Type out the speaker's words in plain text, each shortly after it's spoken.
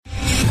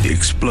The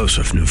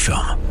explosive new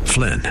film,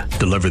 Flynn,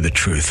 deliver the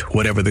truth,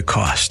 whatever the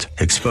cost,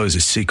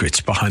 exposes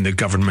secrets behind the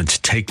government's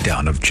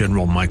takedown of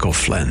General Michael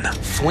Flynn.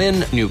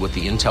 Flynn knew what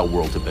the intel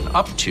world had been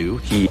up to.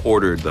 He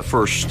ordered the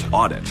first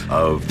audit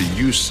of the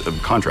use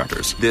of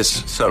contractors.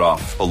 This set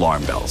off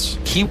alarm bells.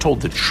 He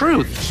told the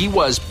truth. He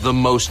was the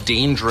most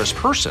dangerous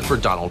person for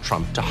Donald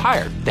Trump to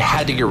hire. They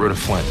had to get rid of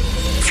Flynn.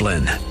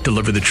 Flynn,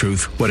 deliver the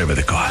truth, whatever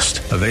the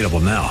cost. Available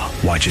now.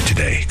 Watch it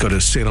today. Go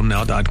to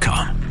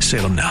salemnow.com.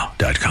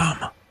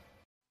 salemnow.com.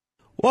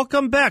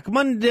 Welcome back.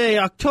 Monday,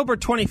 October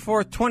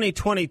 24th,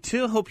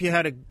 2022. Hope you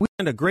had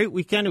a great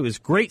weekend. It was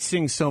great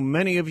seeing so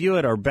many of you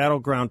at our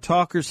Battleground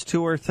Talkers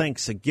Tour.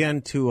 Thanks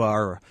again to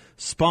our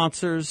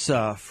sponsors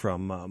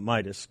from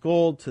Midas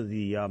Gold to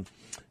the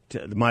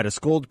Midas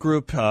Gold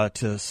Group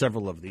to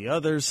several of the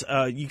others.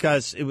 You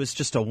guys, it was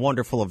just a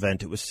wonderful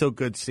event. It was so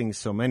good seeing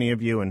so many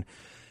of you and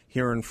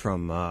hearing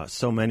from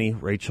so many,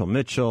 Rachel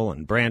Mitchell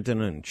and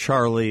Brandon and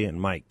Charlie and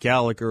Mike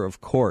Gallagher,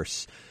 of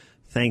course.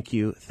 Thank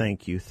you,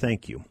 thank you,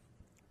 thank you.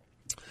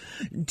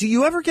 Do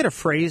you ever get a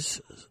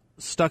phrase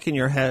stuck in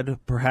your head,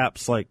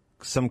 perhaps like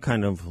some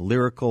kind of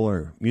lyrical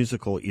or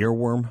musical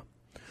earworm?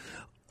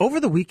 Over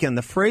the weekend,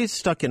 the phrase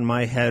stuck in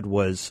my head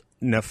was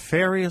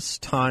nefarious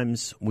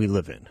times we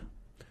live in.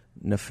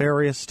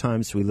 Nefarious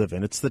times we live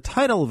in. It's the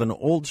title of an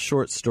old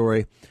short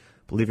story,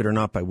 believe it or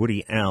not, by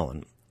Woody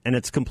Allen, and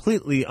it's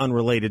completely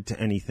unrelated to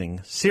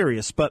anything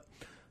serious, but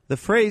the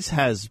phrase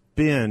has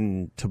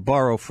been, to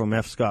borrow from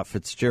F. Scott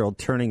Fitzgerald,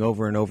 turning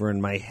over and over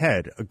in my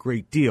head a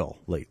great deal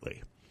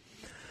lately.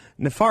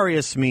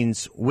 Nefarious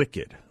means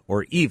wicked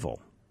or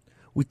evil.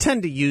 We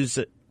tend to use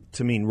it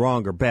to mean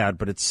wrong or bad,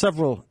 but it's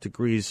several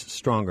degrees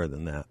stronger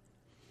than that.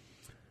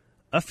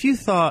 A few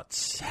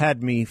thoughts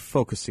had me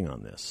focusing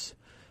on this.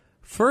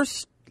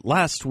 First,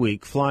 last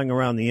week, flying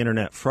around the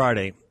internet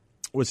Friday,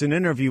 was an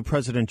interview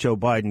President Joe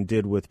Biden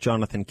did with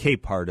Jonathan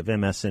Capehart of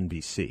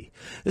MSNBC.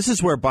 This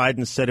is where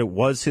Biden said it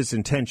was his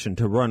intention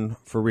to run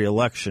for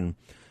re-election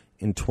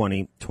in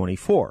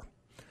 2024.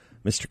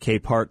 Mr.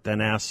 Capehart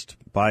then asked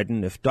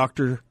Biden if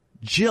Dr.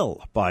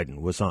 Jill Biden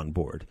was on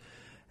board.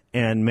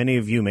 And many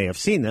of you may have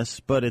seen this,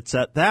 but it's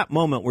at that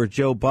moment where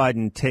Joe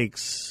Biden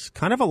takes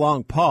kind of a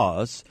long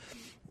pause,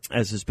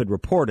 as has been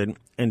reported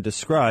and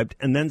described,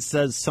 and then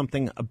says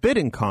something a bit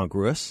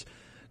incongruous,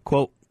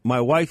 quote, "My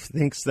wife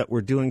thinks that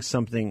we're doing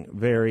something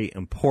very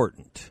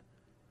important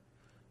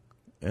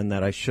and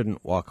that I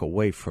shouldn't walk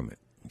away from it,"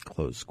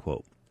 close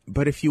quote.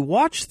 But if you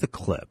watch the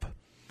clip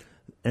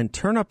and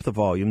turn up the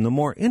volume, the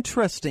more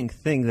interesting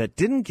thing that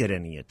didn't get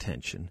any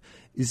attention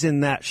is in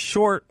that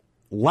short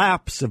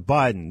lapse of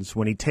Biden's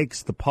when he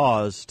takes the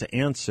pause to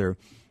answer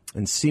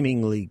and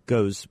seemingly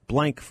goes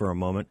blank for a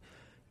moment,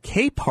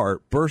 Capehart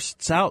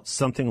bursts out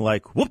something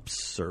like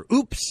whoops or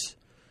oops.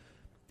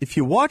 If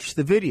you watch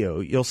the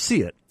video, you'll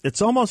see it.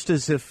 It's almost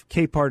as if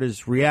Capehart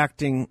is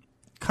reacting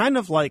kind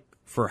of like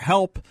for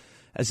help,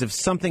 as if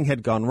something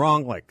had gone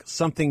wrong, like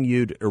something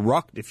you'd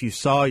erupt if you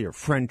saw your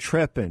friend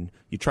trip and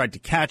you tried to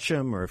catch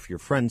him, or if your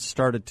friend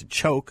started to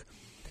choke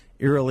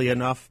eerily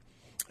enough,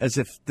 as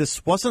if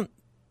this wasn't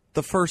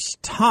the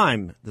first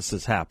time this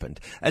has happened,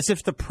 as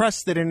if the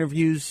press that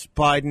interviews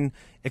Biden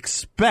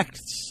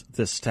expects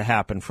this to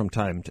happen from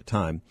time to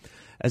time,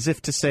 as if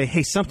to say,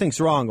 hey,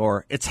 something's wrong,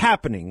 or it's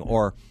happening,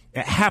 or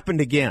it happened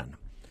again.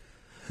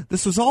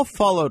 This was all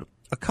followed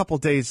a couple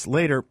days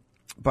later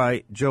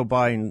by Joe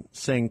Biden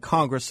saying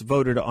Congress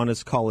voted on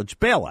his college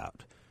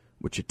bailout,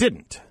 which it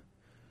didn't.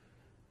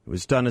 It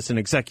was done as an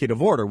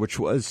executive order, which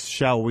was,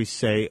 shall we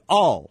say,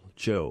 all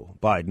Joe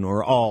Biden,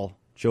 or all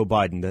Joe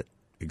Biden that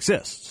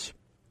exists.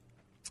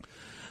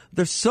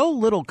 There's so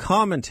little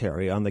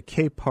commentary on the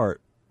Capehart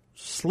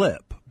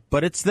slip,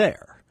 but it's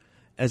there,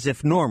 as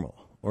if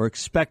normal or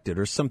expected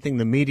or something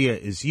the media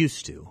is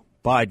used to.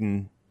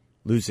 Biden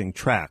losing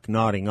track,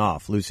 nodding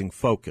off, losing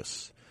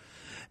focus.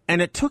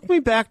 And it took me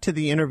back to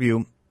the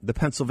interview the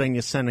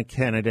Pennsylvania Senate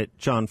candidate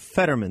John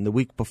Fetterman the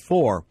week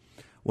before,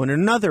 when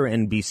another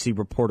NBC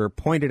reporter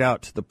pointed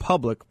out to the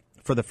public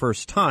for the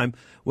first time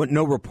what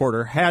no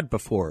reporter had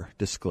before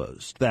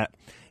disclosed, that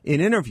in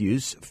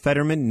interviews,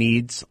 Fetterman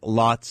needs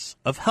lots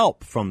of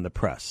help from the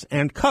press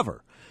and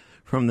cover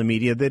from the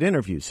media that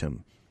interviews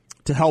him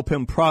to help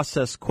him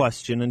process,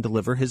 question, and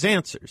deliver his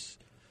answers.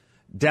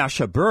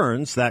 Dasha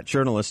Burns, that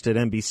journalist at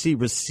NBC,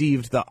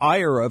 received the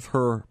ire of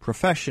her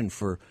profession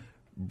for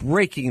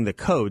breaking the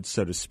code,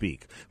 so to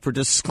speak, for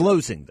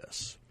disclosing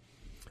this.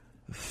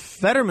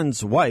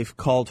 Fetterman's wife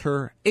called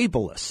her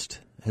ableist,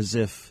 as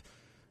if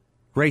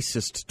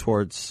racist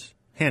towards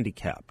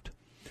handicapped.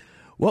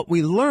 What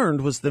we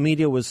learned was the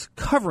media was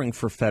covering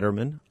for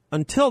Fetterman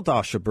until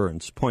Dasha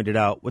Burns pointed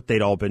out what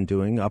they'd all been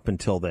doing up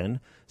until then,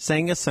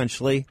 saying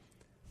essentially,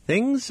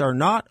 things are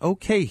not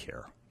okay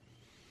here.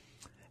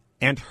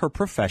 And her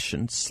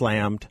profession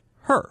slammed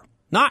her,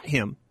 not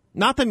him,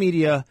 not the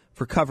media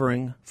for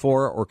covering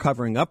for or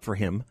covering up for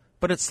him,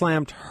 but it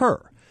slammed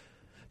her.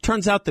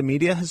 Turns out the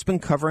media has been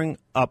covering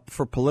up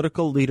for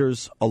political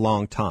leaders a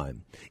long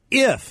time,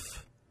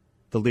 if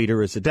the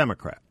leader is a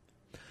Democrat.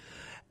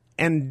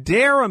 And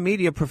dare a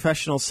media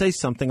professional say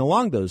something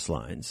along those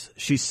lines,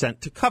 she's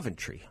sent to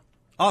Coventry,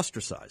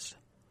 ostracized.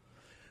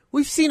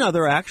 We've seen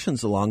other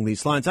actions along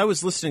these lines. I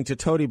was listening to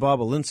Tony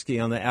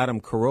Bobulinski on the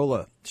Adam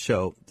Carolla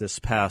show this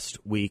past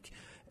week,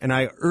 and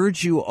I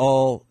urge you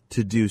all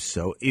to do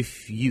so.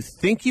 If you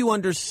think you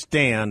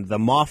understand the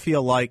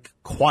mafia-like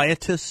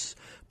quietus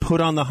put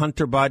on the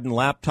Hunter Biden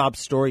laptop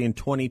story in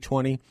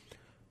 2020,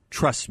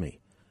 trust me,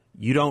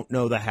 you don't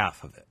know the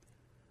half of it.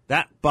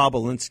 That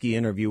Bobulinski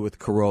interview with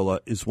Carolla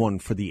is one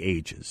for the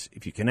ages.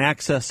 If you can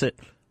access it,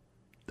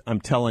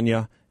 I'm telling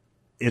you,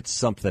 it's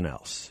something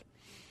else.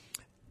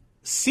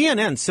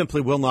 CNN simply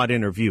will not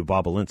interview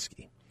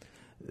Bobulinski.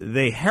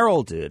 They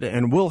heralded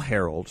and will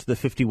herald the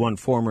 51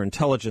 former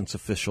intelligence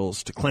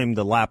officials to claim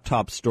the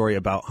laptop story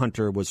about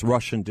Hunter was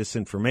Russian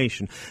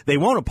disinformation. They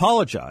won't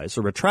apologize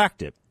or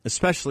retract it,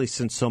 especially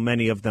since so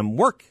many of them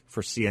work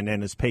for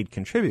CNN as paid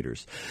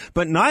contributors.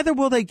 But neither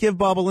will they give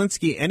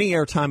Bobulinski any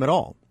airtime at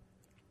all.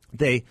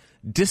 They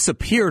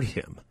disappeared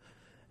him.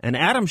 And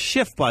Adam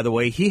Schiff, by the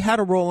way, he had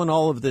a role in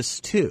all of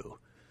this, too.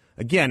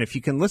 Again, if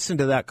you can listen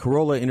to that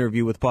Carolla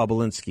interview with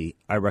Bobulinski,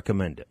 I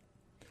recommend it.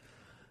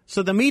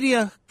 So the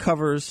media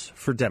covers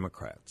for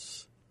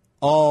Democrats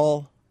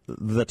all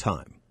the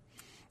time.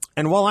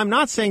 And while I'm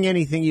not saying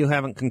anything you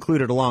haven't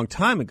concluded a long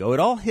time ago, it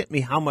all hit me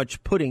how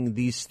much putting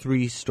these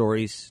three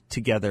stories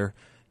together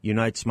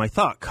unites my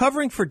thought.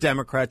 Covering for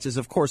Democrats is,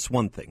 of course,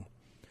 one thing.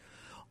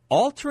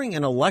 Altering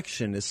an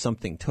election is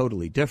something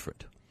totally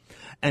different.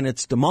 And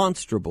it's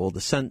demonstrable, the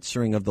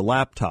censoring of the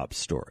laptop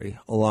story,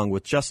 along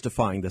with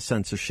justifying the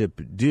censorship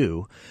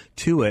due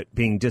to it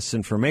being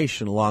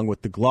disinformation, along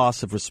with the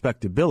gloss of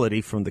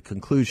respectability from the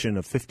conclusion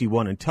of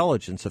 51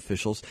 intelligence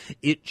officials,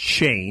 it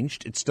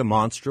changed. It's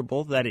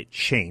demonstrable that it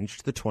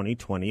changed the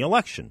 2020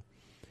 election.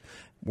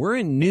 We're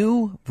in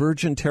new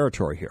virgin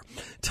territory here.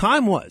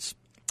 Time was,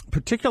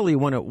 particularly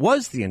when it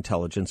was the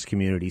intelligence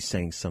community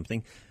saying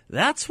something,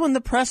 that's when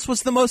the press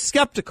was the most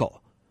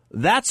skeptical.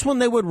 That's when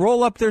they would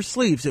roll up their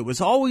sleeves. It was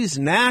always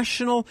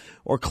national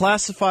or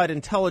classified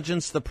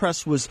intelligence the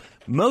press was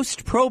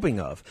most probing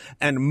of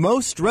and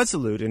most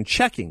resolute in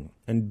checking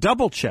and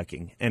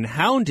double-checking and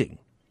hounding,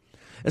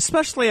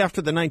 especially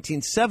after the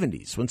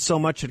 1970s when so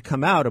much had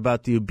come out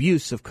about the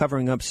abuse of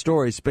covering up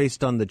stories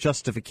based on the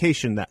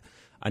justification that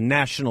a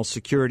national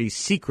security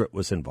secret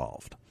was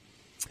involved.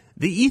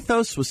 The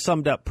ethos was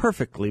summed up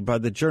perfectly by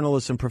the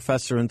journalism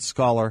professor and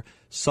scholar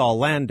Saul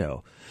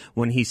Landau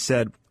when he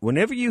said,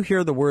 whenever you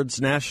hear the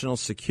words national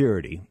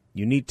security,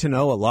 you need to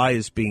know a lie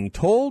is being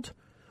told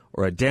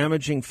or a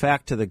damaging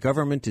fact to the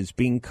government is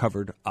being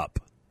covered up.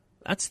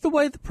 That's the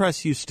way the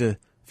press used to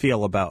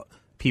feel about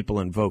people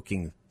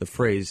invoking the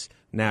phrase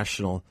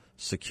national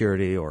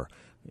security or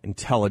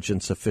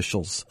intelligence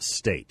officials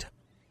state.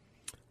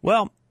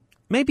 Well,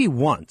 maybe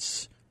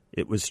once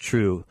it was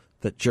true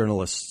that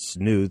journalists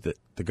knew that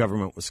the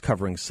government was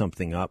covering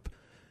something up.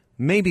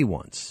 Maybe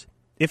once,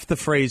 if the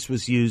phrase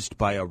was used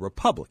by a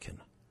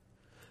Republican.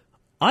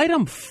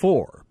 Item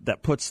 4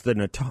 that puts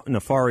the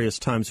nefarious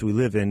times we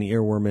live in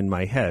earworm in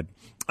my head.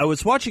 I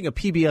was watching a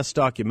PBS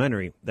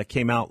documentary that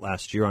came out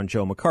last year on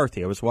Joe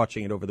McCarthy. I was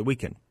watching it over the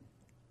weekend.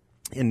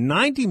 In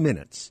 90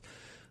 minutes,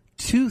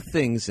 two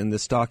things in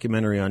this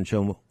documentary on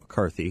Joe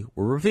McCarthy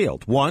were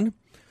revealed. One,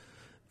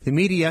 the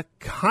media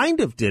kind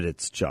of did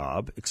its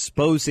job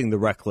exposing the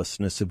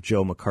recklessness of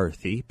Joe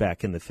McCarthy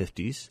back in the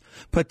 50s,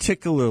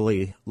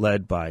 particularly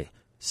led by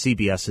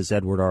CBS's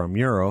Edward R.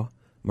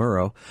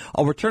 Murrow.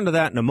 I'll return to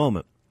that in a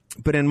moment.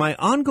 But in my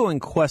ongoing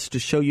quest to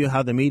show you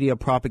how the media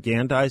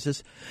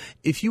propagandizes,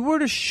 if you were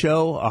to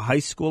show a high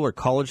school or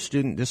college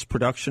student this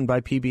production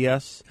by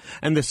PBS,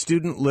 and the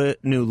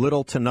student knew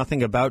little to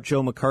nothing about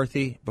Joe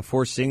McCarthy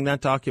before seeing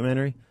that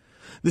documentary,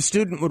 the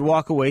student would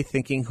walk away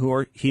thinking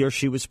he or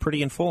she was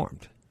pretty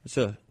informed. It's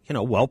a,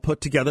 well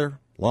put together,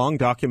 long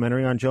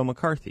documentary on Joe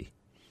McCarthy.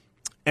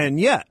 And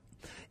yet,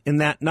 in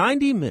that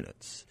 90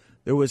 minutes,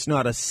 there was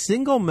not a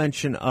single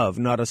mention of,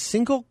 not a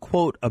single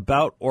quote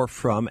about or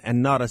from,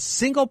 and not a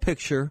single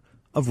picture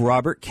of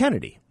Robert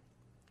Kennedy.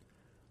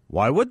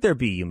 Why would there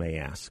be, you may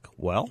ask?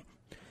 Well,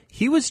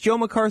 he was Joe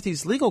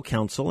McCarthy's legal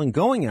counsel in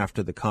going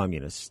after the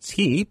communists.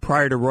 He,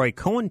 prior to Roy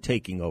Cohn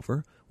taking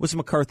over, was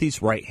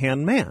McCarthy's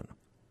right-hand man.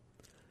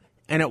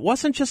 And it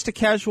wasn't just a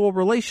casual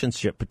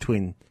relationship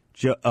between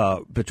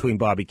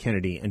Bobby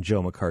Kennedy and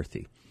Joe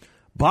McCarthy.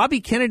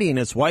 Bobby Kennedy and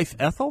his wife,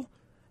 Ethel,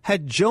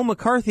 had Joe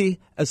McCarthy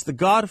as the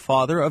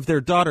godfather of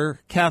their daughter,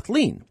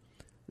 Kathleen.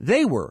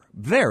 They were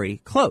very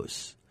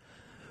close.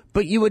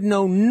 But you would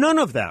know none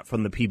of that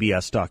from the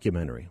PBS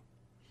documentary.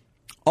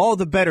 All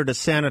the better to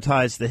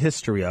sanitize the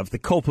history of, the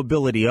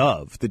culpability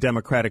of, the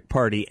Democratic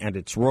Party and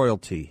its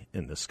royalty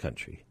in this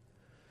country.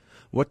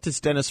 What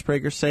does Dennis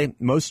Prager say?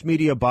 Most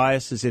media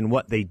bias is in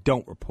what they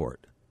don't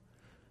report.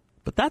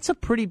 But that's a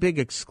pretty big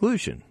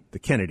exclusion, the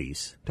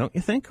Kennedys, don't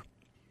you think?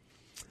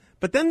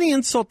 But then the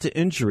insult to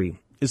injury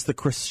is the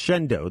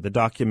crescendo the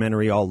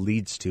documentary all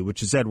leads to,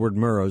 which is Edward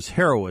Murrow's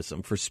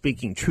heroism for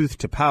speaking truth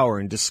to power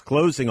and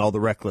disclosing all the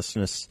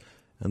recklessness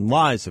and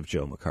lies of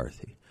Joe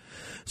McCarthy.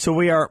 So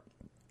we are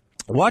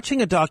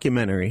Watching a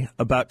documentary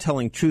about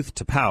telling truth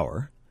to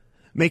power,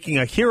 making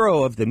a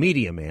hero of the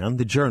media man,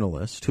 the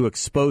journalist who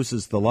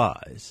exposes the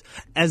lies,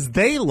 as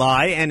they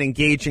lie and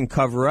engage in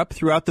cover-up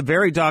throughout the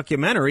very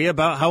documentary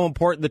about how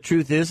important the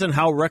truth is and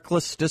how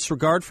reckless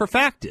disregard for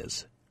fact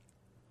is.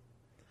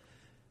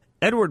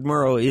 Edward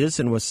Murrow is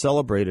and was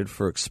celebrated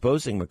for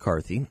exposing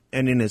McCarthy,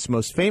 and in his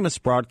most famous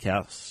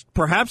broadcast,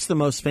 perhaps the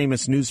most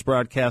famous news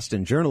broadcast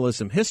in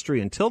journalism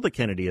history until the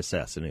Kennedy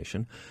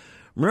assassination,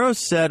 Murrow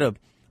said of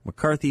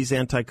McCarthy's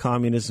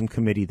anti-communism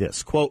committee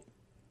this, quote,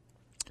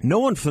 "No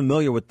one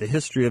familiar with the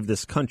history of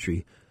this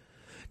country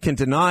can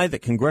deny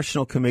that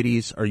congressional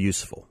committees are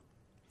useful.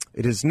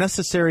 It is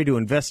necessary to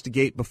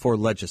investigate before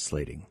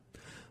legislating.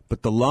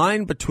 But the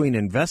line between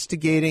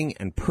investigating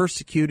and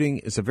persecuting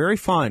is a very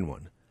fine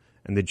one,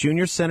 and the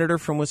junior senator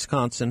from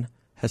Wisconsin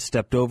has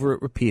stepped over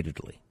it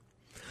repeatedly.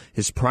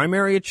 His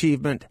primary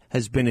achievement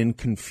has been in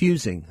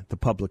confusing the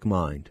public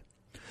mind.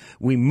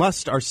 We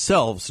must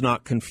ourselves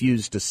not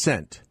confuse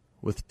dissent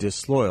with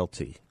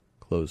disloyalty."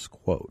 Close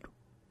quote.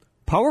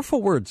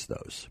 Powerful words,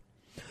 those.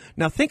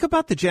 Now think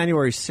about the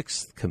January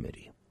 6th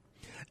committee.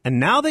 And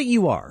now that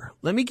you are,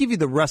 let me give you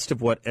the rest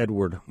of what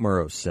Edward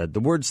Murrow said,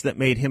 the words that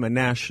made him a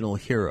national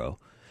hero,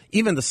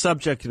 even the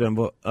subject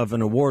of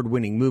an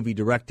award-winning movie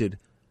directed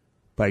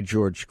by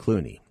George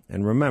Clooney.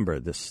 And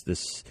remember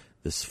this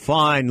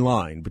fine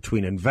line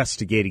between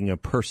investigating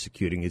and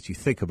persecuting as you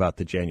think about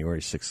the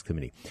January 6th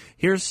committee.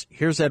 Here's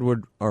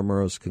Edward R.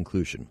 Murrow's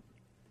conclusion.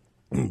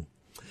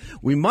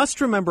 "We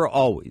must remember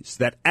always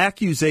that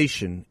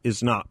accusation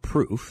is not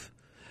proof,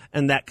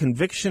 and that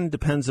conviction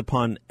depends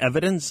upon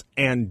evidence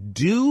and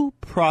due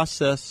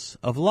process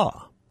of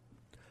law.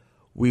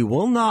 We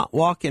will not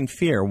walk in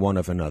fear one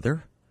of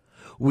another.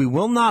 We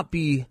will not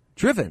be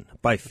driven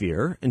by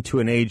fear into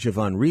an age of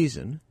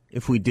unreason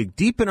if we dig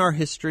deep in our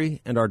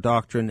history and our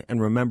doctrine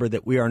and remember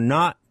that we are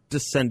not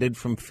descended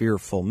from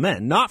fearful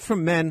men, not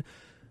from men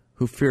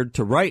who feared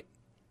to write,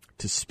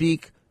 to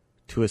speak,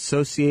 to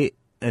associate,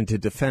 and to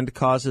defend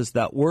causes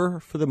that were,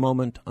 for the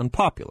moment,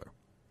 unpopular.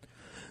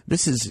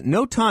 This is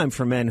no time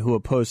for men who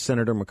oppose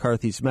Senator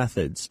McCarthy's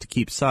methods to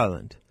keep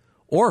silent,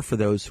 or for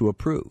those who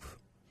approve.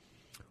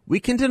 We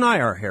can deny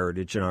our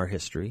heritage and our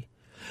history,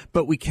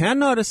 but we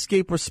cannot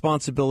escape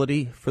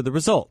responsibility for the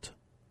result.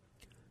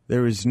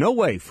 There is no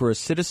way for a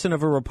citizen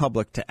of a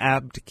republic to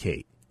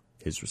abdicate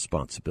his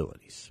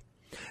responsibilities.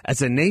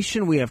 As a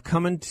nation, we have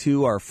come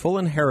into our full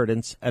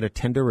inheritance at a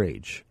tender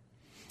age.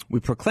 We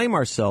proclaim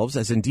ourselves,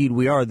 as indeed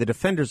we are, the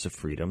defenders of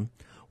freedom,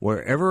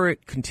 wherever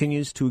it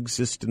continues to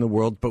exist in the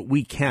world, but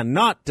we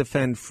cannot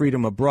defend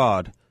freedom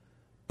abroad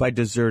by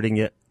deserting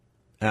it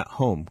at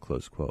home,"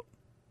 close quote.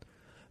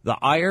 The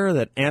ire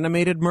that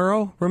animated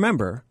Murrow,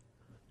 remember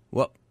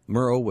what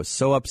Murrow was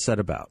so upset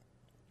about.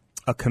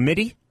 A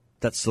committee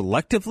that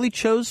selectively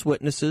chose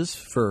witnesses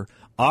for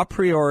a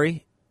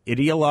priori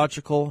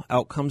ideological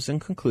outcomes and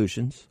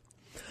conclusions,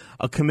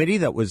 a committee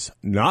that was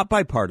not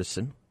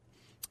bipartisan,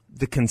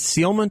 the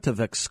concealment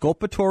of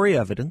exculpatory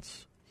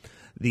evidence,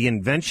 the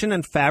invention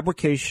and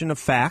fabrication of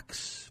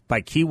facts by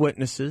key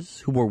witnesses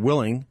who were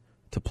willing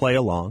to play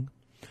along,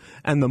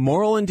 and the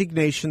moral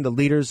indignation the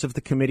leaders of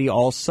the committee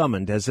all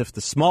summoned as if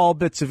the small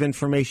bits of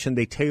information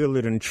they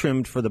tailored and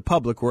trimmed for the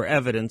public were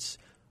evidence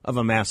of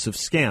a massive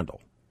scandal.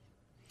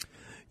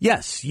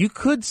 Yes, you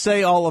could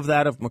say all of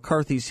that of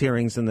McCarthy's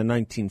hearings in the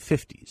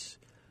 1950s.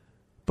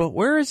 But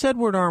where is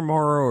Edward R.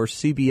 Murrow or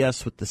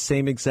CBS with the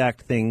same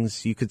exact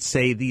things you could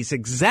say these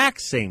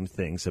exact same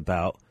things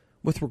about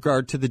with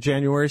regard to the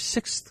January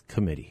 6th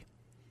committee?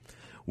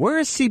 Where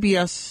is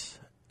CBS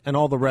and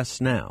all the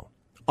rest now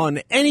on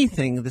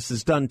anything this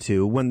is done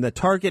to when the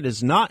target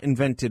is not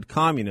invented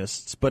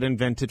communists but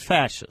invented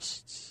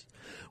fascists?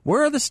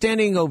 Where are the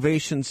standing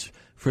ovations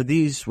for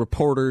these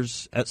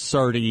reporters at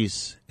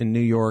Sardi's in New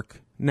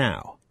York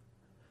now?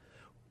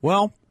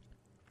 Well,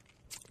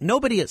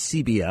 nobody at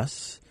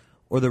CBS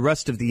or the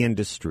rest of the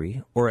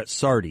industry, or at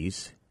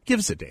Sardi's,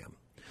 gives a damn.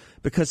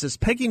 Because as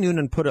Peggy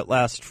Noonan put it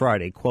last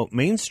Friday, quote,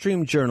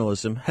 "Mainstream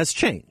journalism has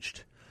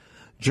changed.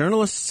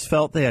 Journalists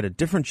felt they had a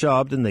different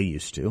job than they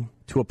used to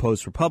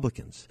oppose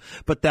Republicans.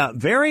 But that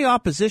very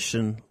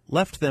opposition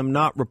left them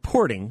not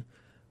reporting,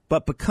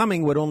 but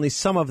becoming what only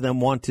some of them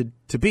wanted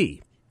to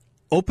be,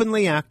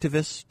 openly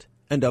activist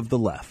and of the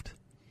left.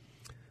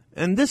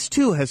 And this,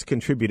 too, has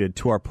contributed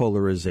to our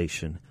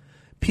polarization.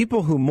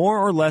 People who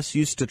more or less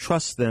used to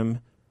trust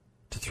them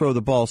to throw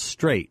the ball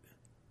straight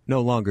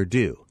no longer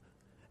do,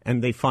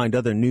 and they find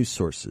other news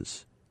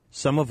sources,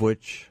 some of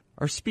which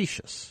are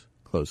specious,"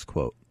 close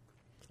quote.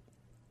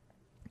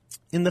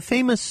 In the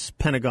famous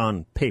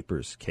Pentagon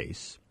Papers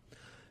case,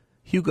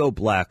 Hugo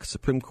Black,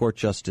 Supreme Court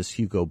Justice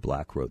Hugo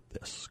Black, wrote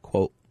this,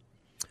 quote,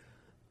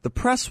 "The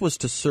press was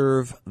to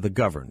serve the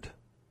governed,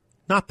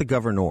 not the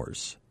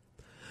governors.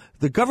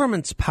 The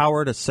government's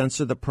power to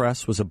censor the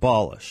press was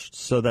abolished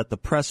so that the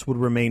press would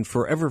remain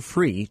forever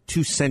free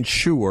to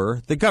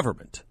censure the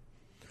government.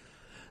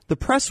 The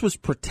press was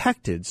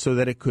protected so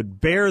that it could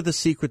bear the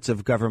secrets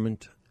of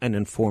government and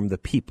inform the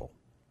people.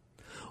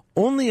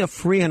 Only a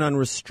free and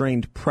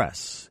unrestrained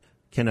press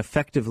can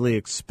effectively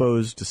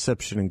expose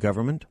deception in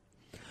government.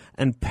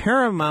 And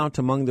paramount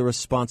among the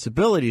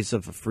responsibilities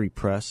of a free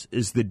press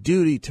is the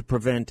duty to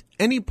prevent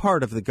any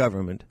part of the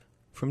government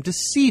from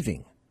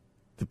deceiving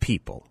the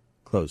people,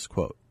 close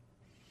quote.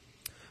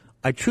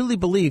 I truly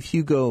believe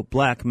Hugo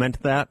Black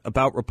meant that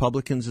about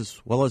Republicans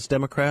as well as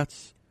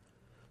Democrats.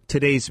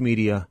 Today's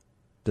media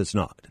does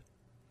not.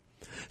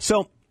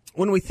 So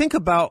when we think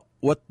about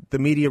what the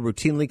media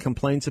routinely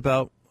complains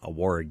about, a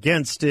war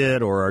against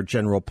it or our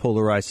general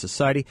polarized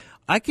society,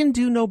 I can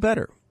do no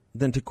better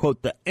than to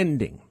quote the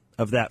ending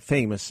of that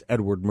famous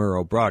Edward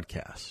Murrow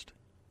broadcast.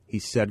 He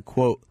said,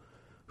 quote,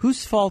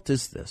 "Whose fault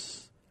is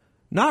this?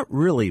 Not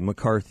really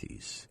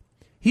McCarthy's.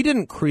 He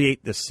didn't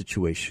create this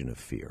situation of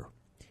fear.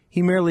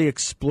 He merely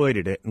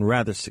exploited it, and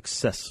rather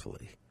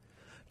successfully.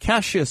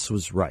 Cassius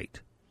was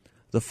right.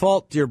 The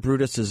fault, dear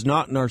Brutus, is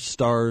not in our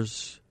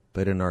stars,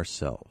 but in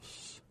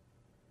ourselves."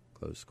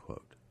 Close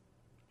quote.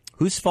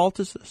 Whose fault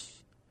is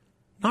this?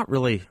 Not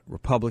really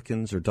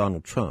Republicans or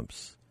Donald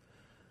Trump's.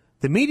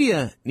 The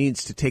media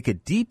needs to take a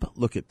deep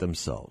look at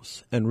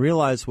themselves and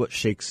realize what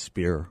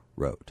Shakespeare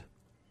wrote.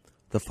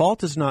 The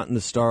fault is not in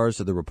the stars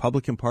of the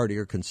Republican Party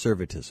or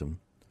conservatism,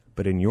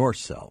 but in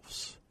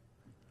yourselves.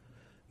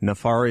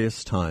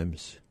 Nefarious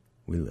times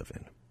we live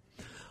in.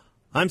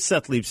 I'm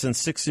Seth Leibson,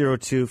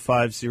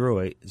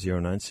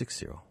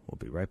 602-508-0960. We'll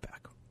be right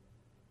back.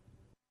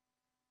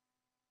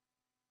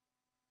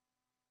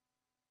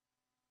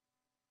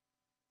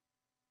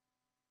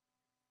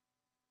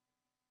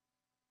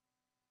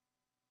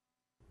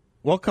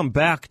 Welcome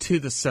back to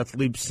the Seth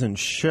Leibson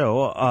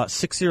Show,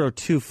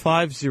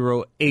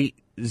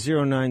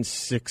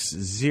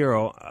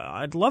 602-508-0960.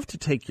 I'd love to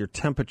take your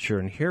temperature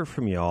and hear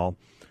from y'all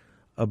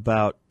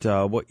about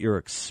what you're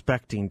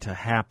expecting to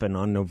happen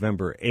on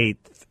November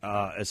 8th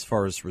as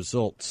far as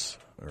results,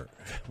 or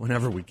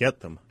whenever we get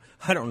them.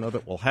 I don't know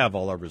that we'll have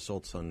all our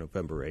results on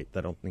November 8th.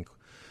 I don't think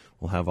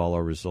we'll have all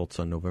our results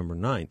on November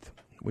 9th.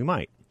 We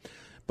might.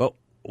 But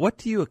what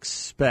do you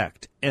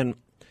expect? And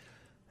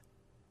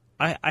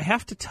I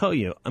have to tell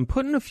you, I'm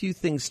putting a few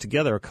things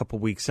together a couple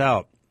weeks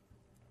out,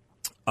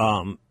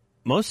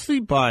 mostly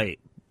by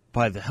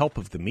the help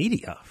of the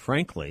media,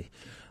 frankly.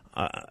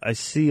 I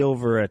see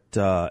over at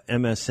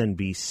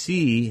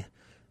MSNBC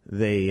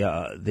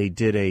they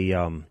did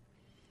a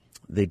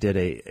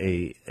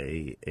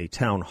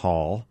town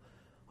hall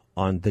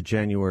on the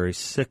January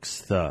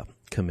 6th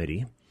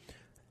committee,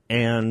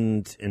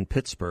 and in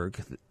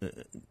Pittsburgh,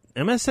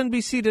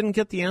 MSNBC didn't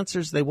get the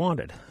answers they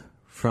wanted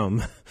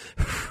from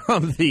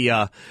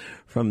their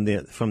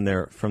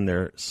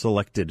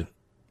selected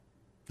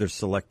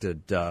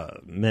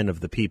men of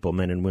the people,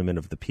 men and women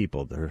of the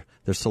people, their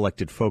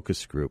selected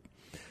focus group.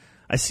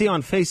 I see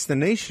on Face the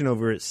Nation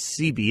over at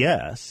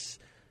CBS,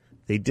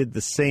 they did the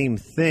same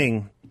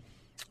thing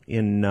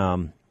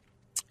in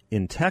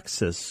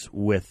Texas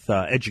with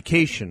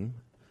education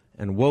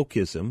and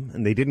wokeism,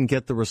 and they didn't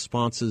get the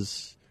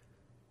responses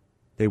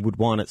they would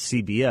want at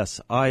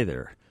CBS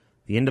either.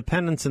 The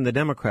independents and the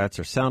Democrats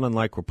are sounding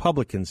like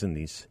Republicans in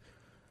these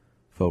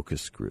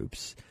focus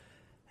groups.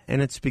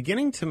 And it's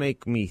beginning to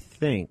make me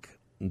think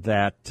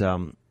that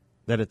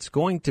it's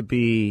going to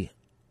be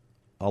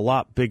a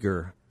lot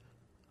bigger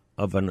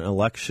of an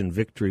election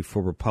victory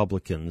for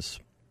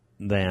Republicans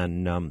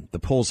than the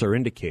polls are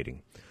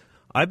indicating.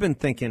 I've been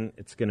thinking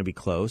it's going to be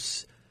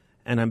close,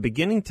 and I'm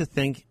beginning to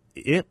think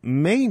it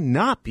may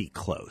not be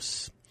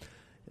close.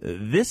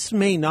 This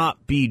may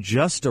not be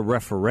just a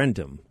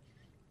referendum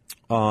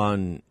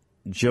on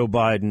Joe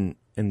Biden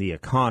and the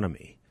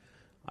economy.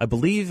 I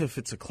believe if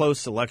it's a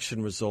close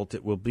election result,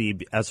 it will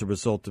be as a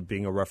result of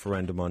being a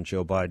referendum on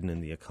Joe Biden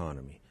and the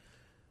economy.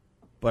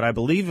 But I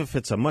believe if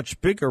it's a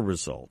much bigger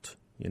result,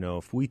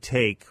 if we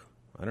take,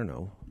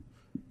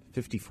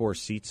 54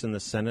 seats in the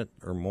Senate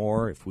or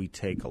more, if we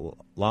take a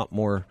lot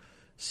more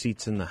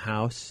seats in the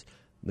House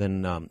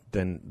than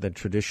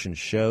tradition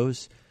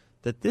shows,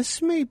 that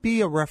this may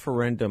be a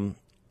referendum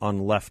on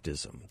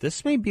leftism.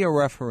 This may be a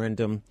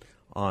referendum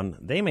on,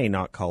 they may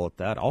not call it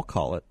that, I'll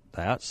call it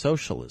that,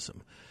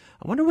 socialism.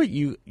 I wonder what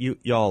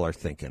y'all are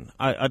thinking.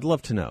 I'd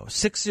love to know.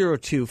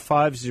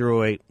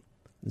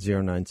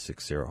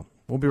 602-508-0960.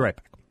 We'll be right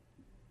back.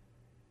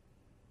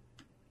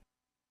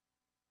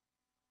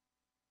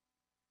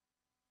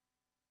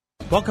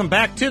 Welcome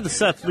back to the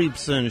Seth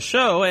Leibson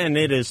Show, and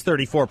it is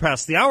 34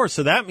 past the hour,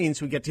 so that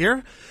means we get to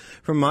hear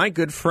from my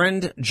good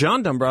friend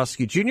John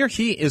Dombrowski Jr.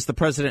 He is the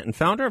president and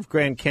founder of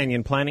Grand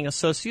Canyon Planning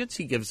Associates.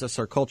 He gives us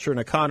our culture and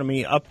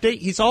economy update.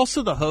 He's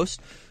also the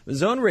host of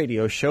his own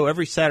radio show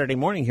every Saturday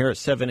morning here at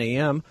 7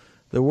 a.m.,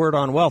 The Word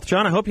on Wealth.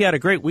 John, I hope you had a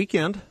great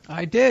weekend.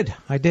 I did.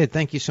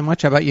 Thank you so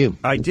much. How about you?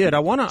 I did. I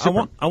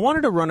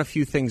wanted to run a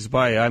few things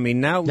by you. I mean,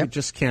 now we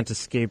just can't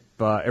escape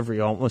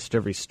almost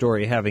every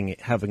story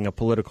having a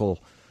political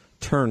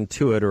turn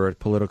to it or a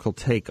political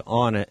take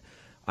on it.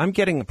 I'm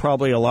getting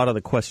probably a lot of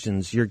the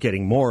questions you're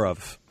getting more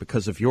of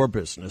because of your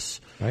business,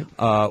 right?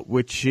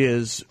 Which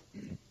is,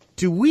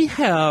 do we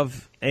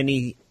have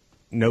any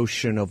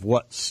notion of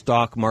what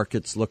stock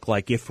markets look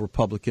like if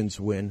Republicans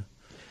win?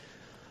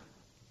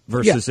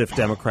 versus if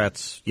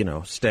Democrats,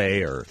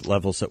 stay, or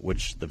levels at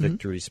which the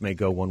victories may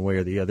go one way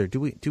or the other. Do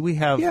we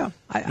have?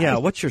 Yeah.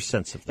 What's your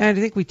sense of that? And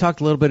I think we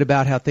talked a little bit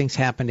about how things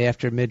happened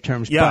after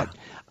midterms. Yeah.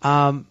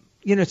 But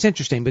it's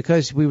interesting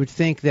because we would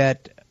think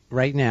that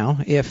right now,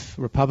 if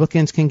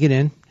Republicans can get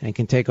in and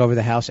can take over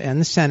the House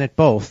and the Senate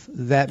both,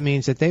 that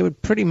means that they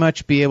would pretty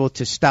much be able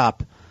to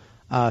stop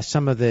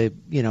some of the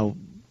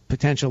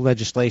potential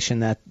legislation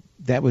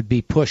that would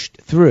be pushed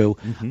through.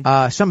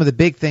 Some of the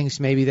big things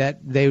maybe that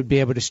they would be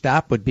able to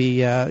stop would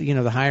be,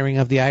 the hiring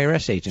of the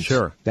IRS agents.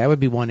 Sure. That would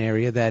be one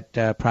area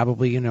that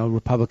probably,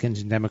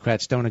 Republicans and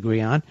Democrats don't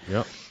agree on.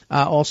 Yep.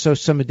 Also,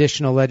 some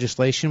additional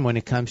legislation when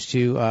it comes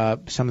to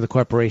some of the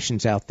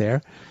corporations out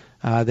there.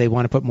 They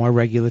want to put more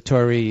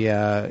regulatory,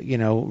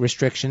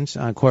 restrictions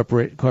on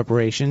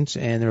corporations,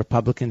 and the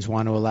Republicans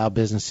want to allow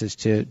businesses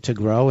to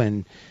grow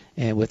and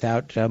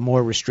without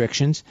more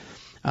restrictions.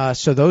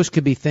 So those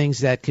could be things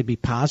that could be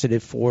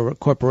positive for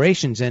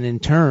corporations, and in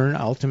turn,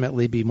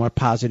 ultimately be more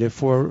positive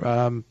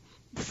for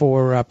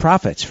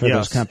profits for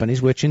those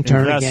companies, which in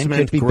turn again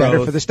could be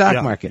better for the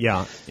stock market.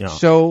 Yeah.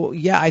 So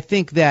I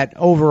think that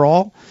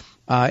overall,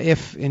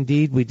 if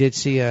indeed we did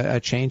see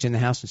a change in the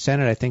House and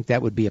Senate, I think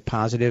that would be a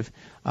positive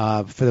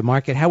for the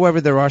market.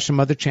 However, there are some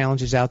other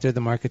challenges out there the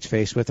market's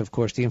faced with. Of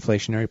course, the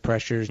inflationary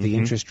pressures, the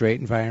interest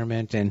rate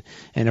environment, and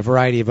a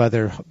variety of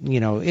other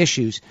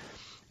issues.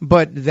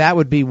 But that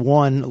would be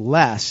one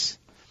less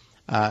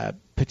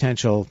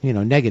potential,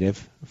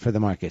 negative for the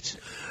markets.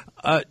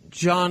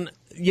 John,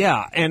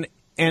 and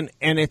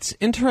it's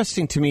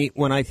interesting to me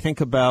when I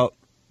think about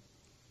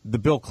the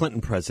Bill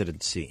Clinton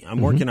presidency. I'm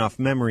working off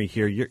memory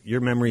here.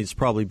 Your memory is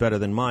probably better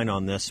than mine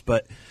on this,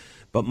 but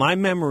my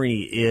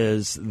memory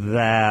is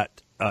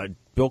that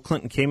Bill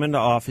Clinton came into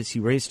office. He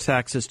raised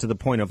taxes to the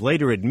point of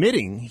later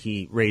admitting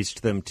he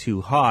raised them too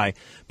high.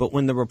 But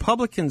when the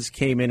Republicans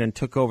came in and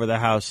took over the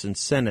House and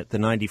Senate, the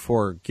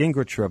 94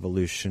 Gingrich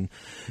Revolution,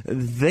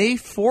 they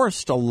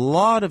forced a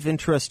lot of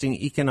interesting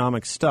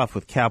economic stuff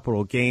with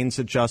capital gains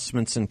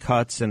adjustments and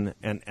cuts and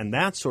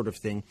that sort of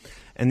thing.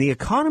 And the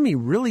economy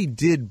really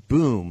did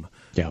boom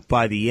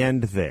by the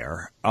end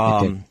there.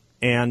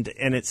 And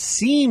it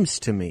seems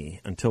to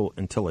me until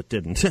it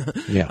didn't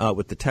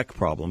with the tech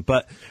problem,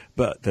 but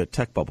the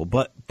tech bubble.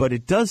 But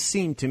it does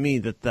seem to me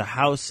that the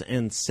House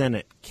and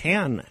Senate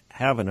can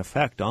have an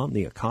effect on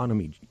the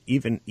economy,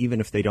 even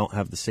if they don't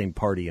have the same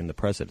party in the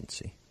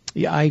presidency.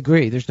 Yeah, I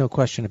agree. There's no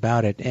question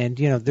about it. And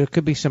there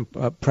could be some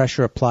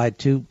pressure applied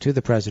to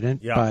the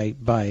president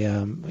by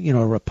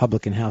a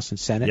Republican House and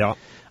Senate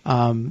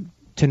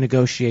to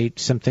negotiate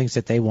some things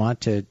that they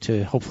want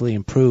to hopefully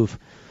improve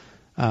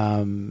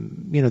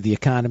the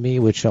economy,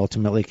 which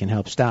ultimately can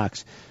help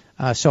stocks.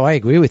 So I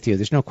agree with you.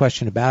 There's no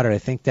question about it. I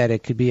think that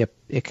it could be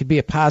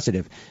a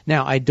positive.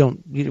 Now,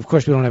 of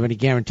course, we don't have any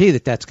guarantee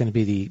that that's going to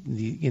be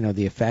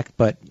the effect,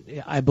 but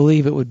I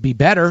believe it would be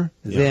better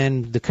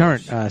than the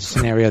current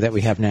scenario that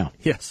we have now.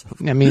 Yes.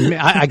 I mean,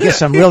 I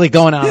guess I'm really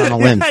going out on a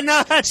limb.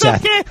 No, that's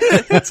Seth.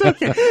 okay. That's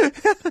okay.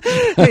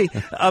 Hey,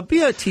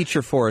 be a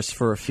teacher for us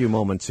for a few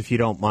moments, if you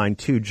don't mind,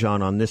 too,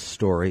 John, on this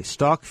story.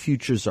 Stock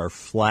futures are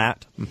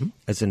flat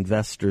as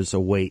investors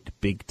await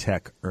big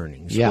tech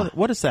earnings. Yeah.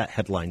 What does that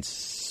headline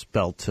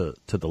spell to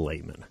the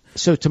layman?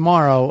 So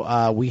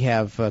tomorrow we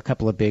have a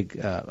couple of big,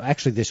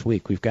 actually this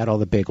week we've got all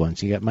the big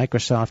ones. You got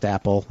Microsoft,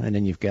 Apple, and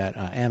then you've got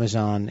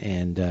Amazon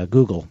and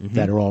Google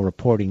that are all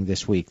reporting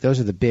this week. Those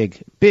are the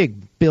big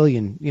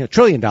billion,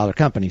 trillion-dollar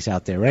companies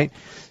out there, right?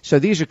 So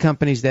these are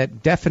companies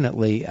that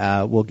definitely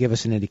will give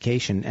us an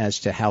indication as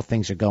to how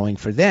things are going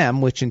for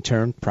them, which in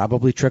turn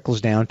probably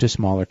trickles down to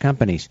smaller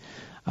companies.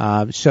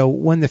 So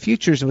when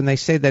they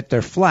say that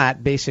they're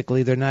flat,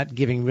 basically they're not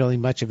giving really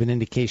much of an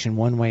indication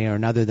one way or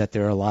another that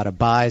there are a lot of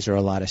buys or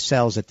a lot of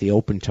sells at the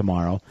open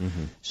tomorrow.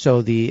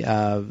 So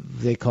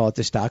they call it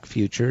the stock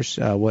futures,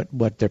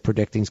 what they're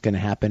predicting is going to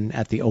happen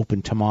at the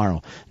open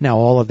tomorrow. Now,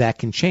 all of that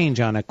can change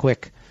on a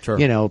quick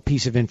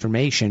piece of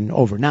information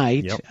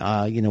overnight.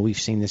 We've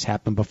seen this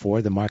happen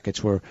before. The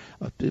markets were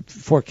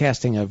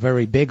forecasting a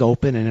very big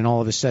open, and then all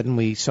of a sudden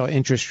we saw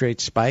interest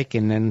rates spike,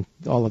 and then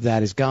all of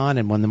that is gone.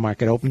 And when the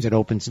market opens, it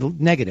opens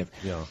negative.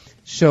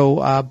 So,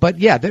 I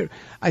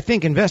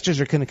think investors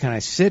are going to kind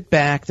of sit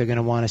back. They're going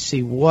to want to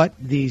see what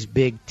these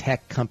big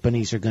tech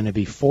companies are going to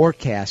be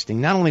forecasting.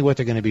 Not only what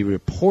they're going to be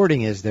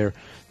reporting as their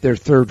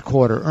third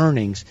quarter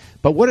earnings,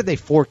 but what are they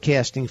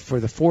forecasting for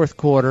the fourth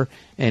quarter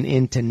and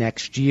into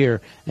next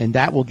year? And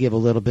that will give a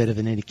little bit of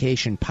an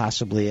indication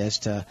possibly as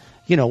to,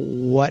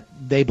 what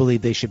they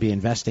believe they should be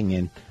investing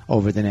in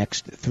over the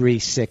next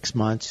 3-6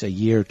 months, a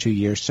year, 2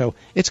 years. So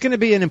it's going to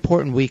be an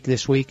important week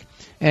this week,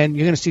 and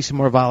you're going to see some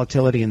more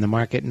volatility in the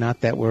market.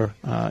 Not that we're,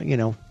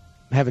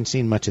 haven't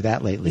seen much of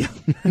that lately.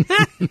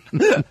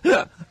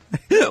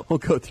 We'll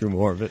go through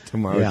more of it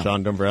tomorrow,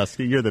 John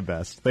Dombrowski. You're the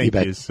best. Thank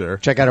you, sir.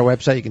 Check out our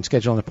website. You can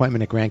schedule an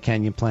appointment at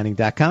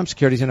GrandCanyonPlanning.com.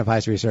 Securities and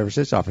advisory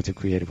services offered through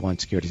Creative One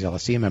Securities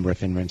LLC, a member of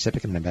FINRA and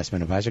SIPC, an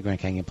investment advisor. Grand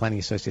Canyon Planning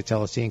Associates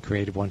LLC and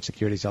Creative One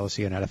Securities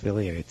LLC are not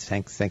affiliated.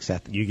 Thanks,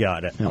 Seth. You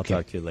got it. Okay. I'll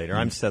talk to you later.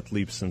 I'm Seth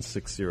Leibson,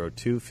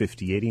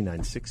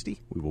 602-5080-960.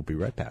 We will be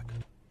right back.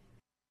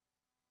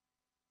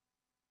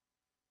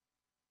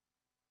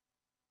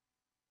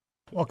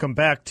 Welcome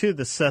back to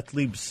the Seth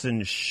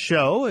Leibsohn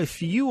Show.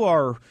 If you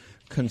are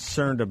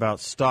concerned about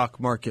stock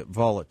market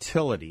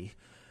volatility,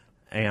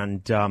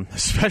 and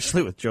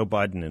especially with Joe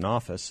Biden in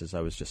office, as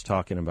I was just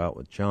talking about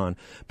with John,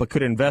 but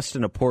could invest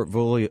in a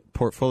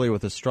portfolio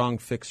with a strong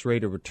fixed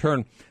rate of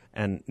return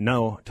and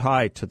no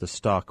tie to the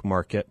stock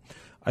market,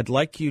 I'd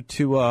like you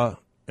to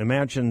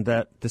imagine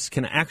that this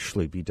can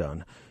actually be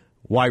done.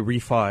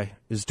 YRefy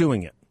is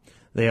doing it.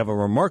 They have a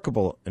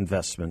remarkable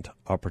investment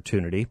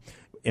opportunity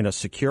in a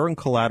secure and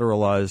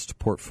collateralized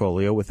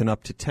portfolio with an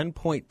up to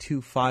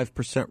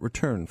 10.25%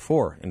 return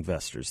for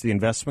investors. The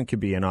investment can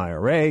be an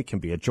IRA, it can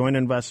be a joint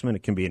investment,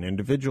 it can be an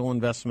individual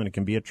investment, it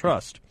can be a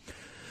trust.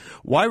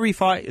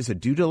 YRefy is a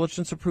due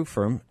diligence-approved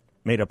firm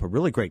made up of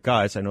really great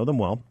guys. I know them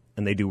well,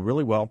 and they do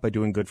really well by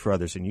doing good for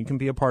others, and you can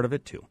be a part of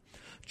it too.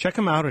 Check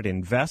them out at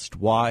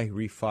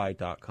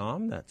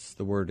investyrefy.com. That's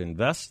the word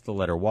invest, the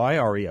letter Y,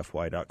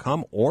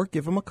 REFY.com, or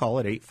give them a call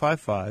at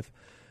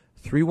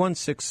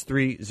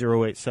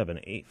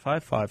 855-316-3087,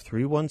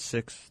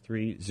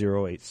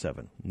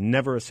 855-316-3087.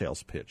 Never a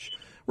sales pitch.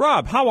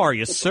 Rob, how are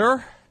you,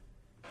 sir?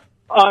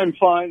 I'm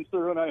fine,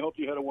 sir, and I hope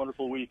you had a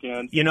wonderful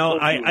weekend. You know,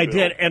 I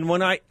did, and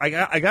when I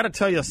got to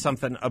tell you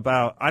something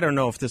about, I don't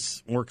know if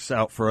this works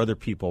out for other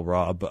people,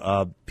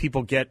 Rob.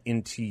 People get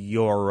into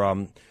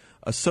your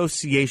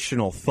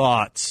associational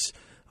thoughts,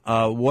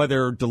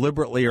 whether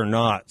deliberately or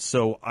not.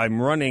 So I'm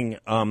running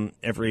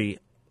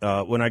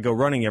when I go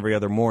running every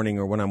other morning,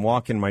 or when I'm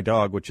walking my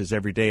dog, which is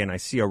every day, and I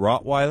see a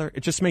Rottweiler,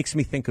 it just makes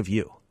me think of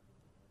you.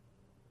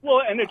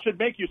 Well, and it should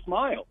make you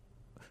smile.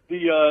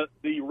 The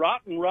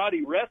Rotten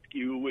Roddy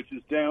Rescue, which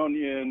is down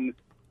in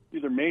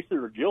either Mesa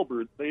or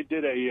Gilbert, they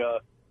did a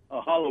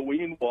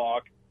Halloween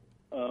walk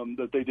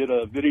that they did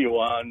a video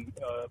on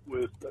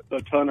with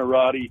a ton of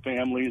Roddy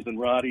families and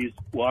Roddies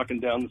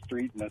walking down the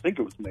street, and I think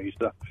it was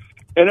Mesa.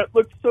 And it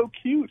looked so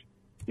cute.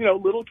 You know,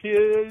 little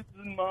kids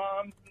and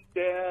moms and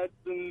dads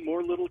and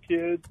more little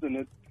kids,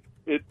 and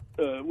it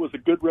was a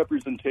good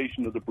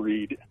representation of the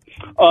breed.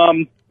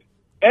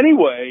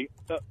 Anyway,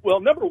 well,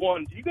 number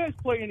one, do you guys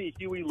play any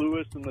Huey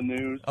Lewis in the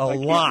news? A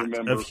lot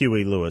of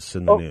Huey Lewis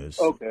in the news.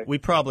 Okay. We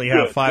probably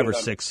have five or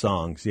six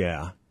songs,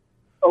 yeah.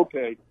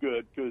 Okay,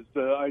 good, because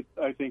I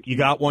think... You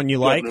got one you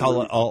like?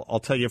 I'll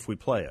tell you if we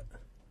play it.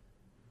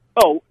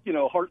 Oh, you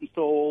know, Heart and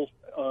Soul.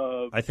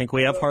 I think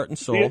we have Heart and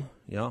Soul,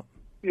 yeah.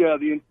 Yeah,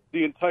 the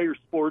entire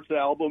Sports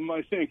album,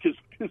 I think, is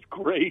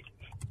great.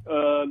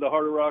 The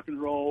Heart of Rock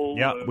and Roll.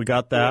 Yeah, we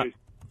got that.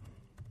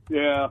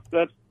 Yeah,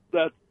 that's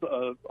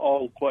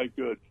all quite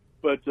good.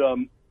 But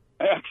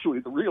actually,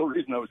 the real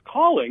reason I was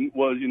calling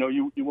was, you know,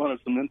 you wanted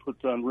some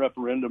inputs on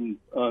referendum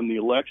on the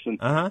election.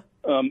 Uh-huh.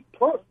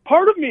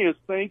 Part of me is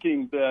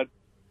thinking that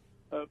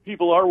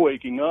people are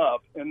waking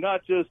up, and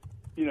not just,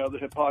 you know, the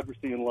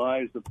hypocrisy and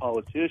lies of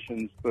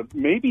politicians, but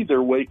maybe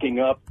they're waking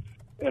up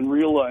and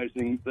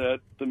realizing that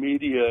the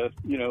media,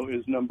 you know,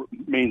 is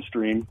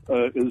mainstream,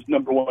 is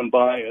number one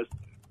bias,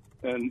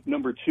 and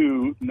number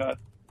two, not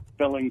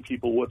telling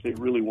people what they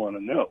really want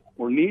to know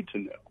or need to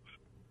know.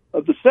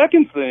 The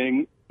second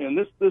thing, and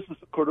this is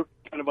kind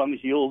of on the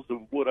heels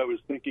of what I was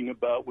thinking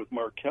about with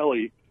Mark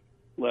Kelly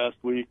last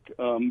week.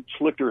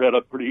 Schlichter had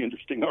a pretty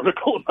interesting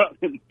article about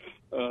him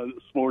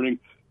this morning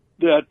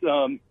that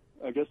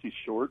I guess he's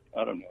short.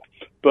 I don't know.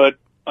 But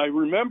I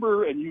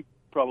remember, and you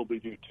probably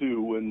do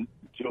too, when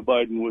Joe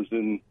Biden was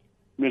in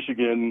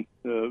Michigan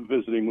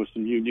visiting with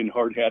some union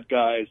hard hat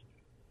guys,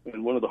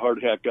 and one of the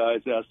hard hat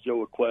guys asked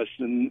Joe a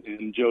question,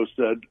 and Joe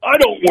said, "I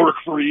don't work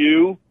for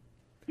you."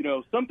 You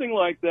know, something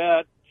like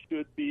that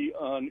should be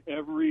on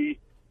every,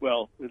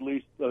 well, at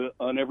least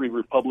on every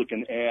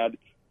Republican ad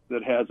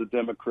that has a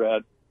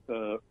Democrat,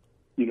 you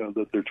know,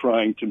 that they're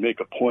trying to make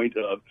a point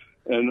of.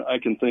 And I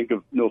can think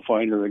of no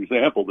finer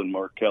example than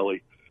Mark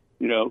Kelly,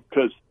 you know,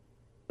 because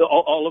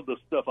all of the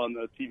stuff on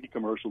the TV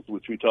commercials,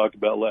 which we talked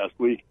about last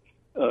week,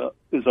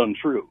 is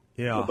untrue.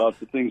 Yeah. About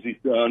the things he's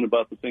done,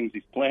 about the things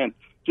he's planned.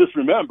 Just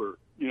remember,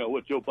 you know,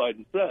 what Joe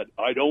Biden said,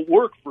 "I don't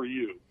work for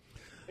you."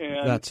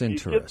 And that's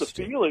interesting. You get the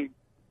feeling,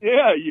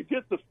 you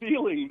get the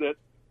feeling that,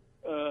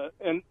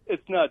 and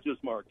it's not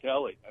just Mark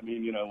Kelly. I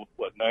mean, you know,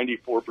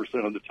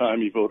 94% of the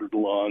time he voted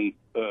along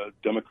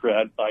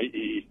Democrat,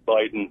 i.e.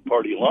 Biden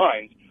party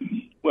lines.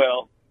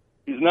 Well,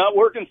 he's not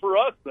working for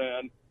us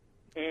then,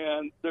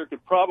 and there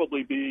could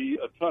probably be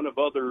a ton of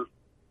other.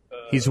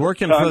 He's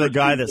working for the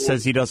guy that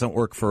says he doesn't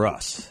work for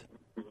us.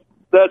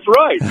 That's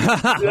right.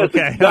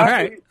 Okay.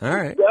 Exactly, All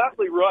right.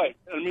 Exactly right.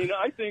 I mean,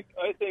 I think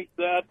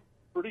that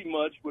pretty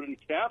much would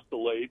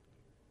encapsulate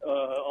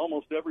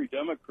almost every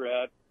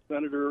Democrat,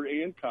 senator,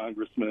 and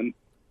congressman,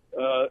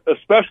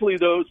 especially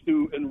those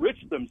who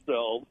enrich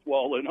themselves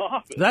while in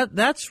office.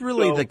 That's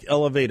really the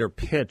elevator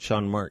pitch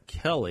on Mark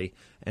Kelly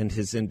and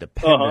his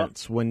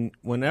independence.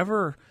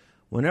 Whenever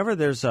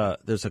there's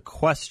a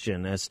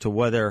question as to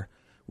whether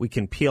we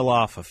can peel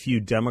off a few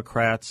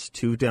Democrats,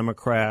 two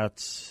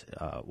Democrats,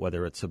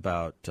 whether it's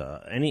about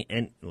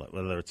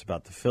whether it's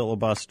about the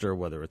filibuster,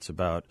 whether it's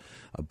about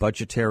a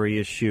budgetary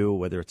issue,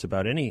 whether it's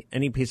about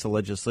any piece of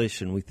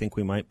legislation, we think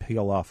we might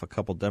peel off a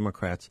couple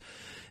Democrats.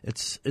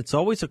 It's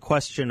always a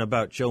question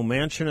about Joe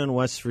Manchin in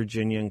West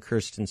Virginia and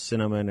Kyrsten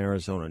Sinema in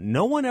Arizona.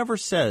 No one ever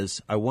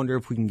says, I wonder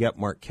if we can get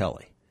Mark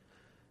Kelly.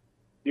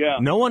 Yeah.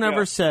 No one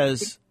ever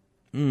says,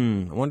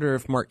 I wonder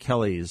if Mark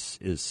Kelly is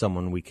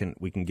someone we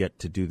can get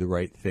to do the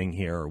right thing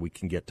here, or we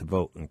can get to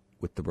vote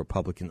with the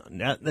Republican.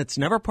 That's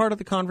never part of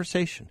the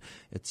conversation.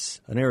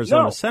 It's an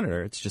Arizona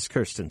senator. It's just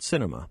Kyrsten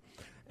Sinema,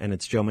 and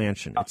it's Joe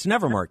Manchin. It's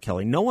never Mark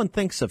Kelly. No one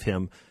thinks of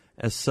him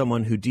as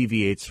someone who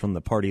deviates from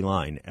the party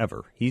line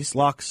ever. He's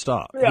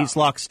lockstep. Yeah. He's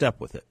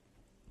lockstep with it.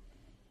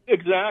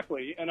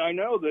 Exactly, and I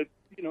know that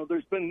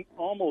there's been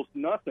almost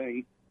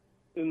nothing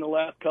in the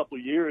last couple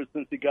of years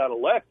since he got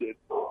elected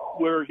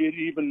where he'd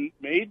even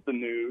made the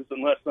news,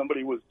 unless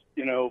somebody was,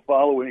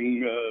 following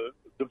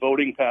the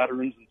voting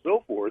patterns and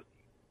so forth.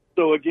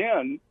 So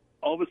again,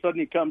 all of a sudden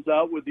he comes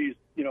out with these,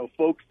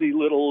 folksy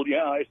little,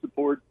 I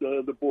support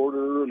the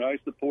border and I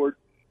support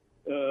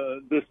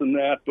this and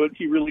that, but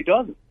he really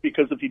doesn't.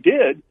 Because if he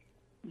did,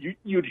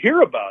 you'd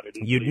hear about it.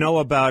 You'd know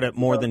about it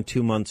more than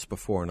 2 months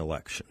before an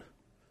election.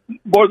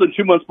 More than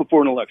 2 months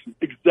before an election.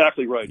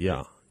 Exactly right.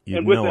 Yeah. You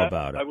and with know that,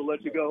 about it. I will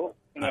let you go,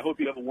 and I hope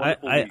you have a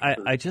wonderful week.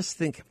 I just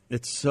think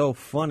it's so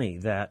funny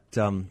that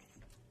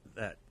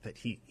that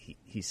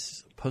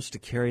he's supposed to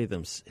carry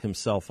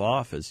himself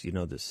off as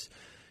this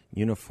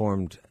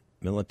uniformed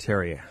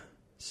military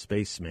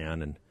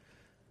spaceman, and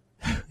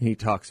he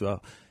talks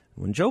about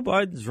when Joe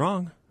Biden's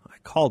wrong, I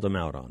called him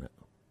out on it.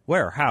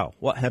 Where? How?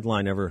 What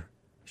headline ever?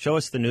 Show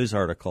us the news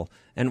article.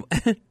 And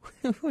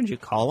would you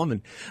call him?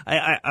 And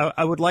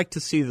I would like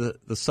to see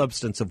the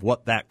substance of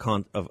what that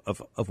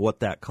of what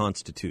that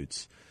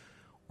constitutes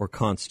or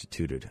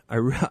constituted. I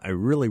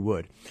really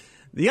would.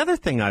 The other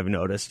thing I've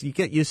noticed, you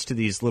get used to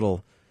these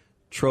little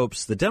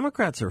tropes. The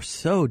Democrats are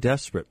so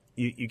desperate.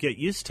 You get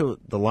used to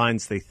the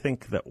lines they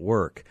think that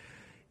work.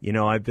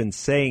 I've been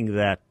saying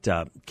that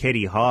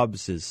Katie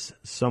Hobbs is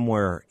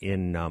somewhere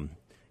on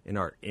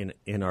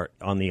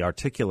the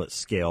articulate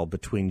scale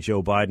between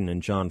Joe Biden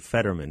and John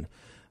Fetterman.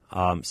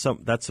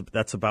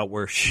 That's about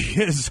where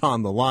she is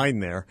on the line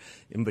there,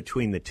 in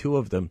between the two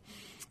of them,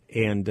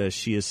 and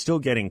she is still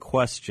getting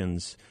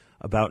questions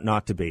about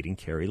not debating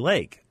Kari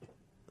Lake.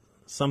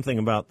 Something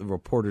about the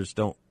reporters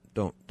don't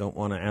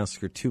want to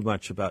ask her too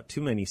much about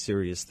too many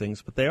serious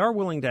things, but they are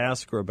willing to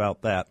ask her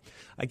about that.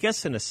 I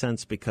guess in a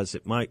sense because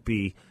it might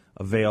be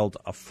a veiled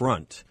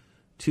affront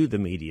to the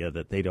media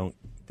that they don't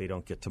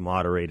get to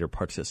moderate or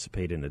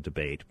participate in a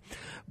debate.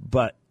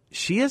 But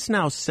she has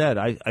now said,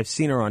 I've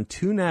seen her on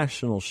 2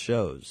 national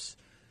shows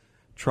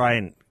try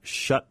and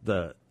shut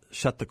the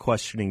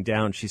questioning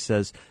down. She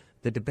says,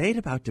 the debate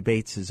about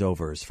debates is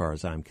over as far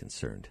as I'm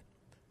concerned.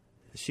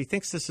 She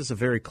thinks this is a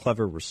very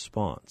clever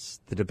response.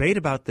 The debate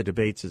about the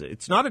debates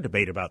it's not a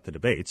debate about the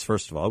debates,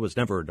 first of all. It was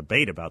never a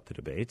debate about the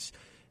debates.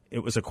 It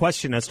was a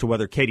question as to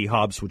whether Katie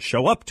Hobbs would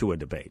show up to a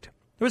debate.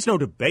 There was no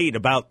debate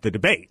about the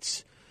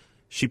debates.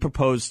 She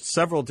proposed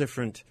several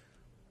different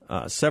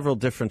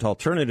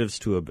alternatives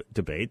to a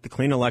debate. The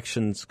Clean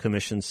Elections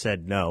Commission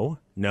said no,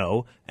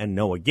 and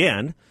no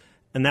again,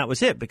 and that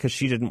was it because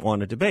she didn't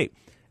want a debate.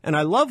 And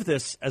I love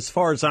this. As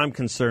far as I'm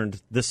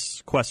concerned,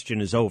 this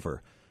question is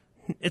over.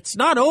 It's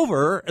not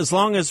over as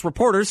long as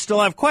reporters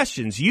still have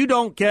questions. You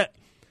don't get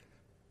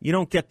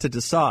to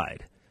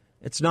decide.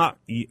 It's not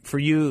for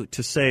you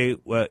to say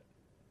what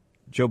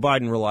Joe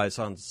Biden relies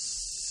on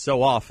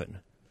so often.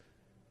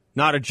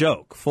 Not a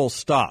joke. Full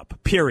stop.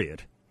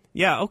 Period.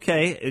 Yeah,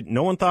 okay.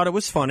 No one thought it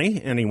was funny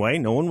anyway.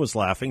 No one was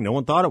laughing. No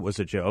one thought it was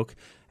a joke.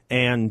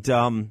 And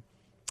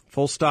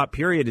full stop.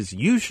 Period is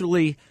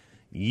usually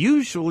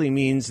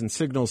means and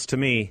signals to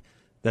me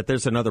that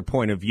there's another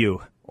point of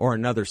view or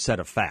another set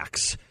of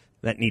facts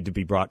that need to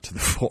be brought to the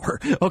fore.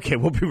 Okay,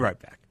 we'll be right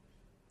back.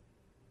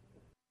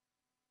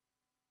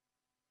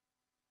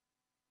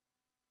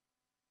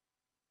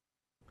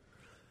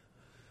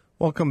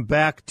 Welcome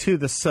back to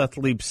the Seth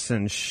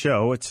Leibsohn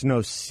Show. It's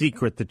no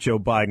secret that Joe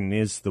Biden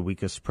is the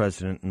weakest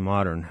president in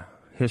modern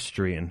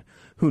history, and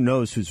who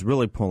knows who's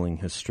really pulling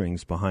his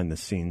strings behind the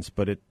scenes,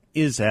 but it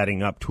is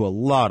adding up to a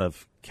lot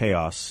of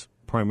chaos,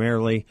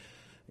 primarily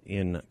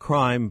in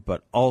crime,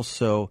 but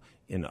also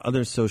in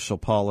other social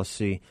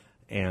policy,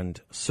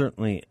 and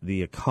certainly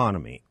the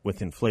economy,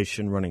 with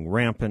inflation running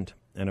rampant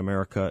and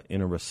America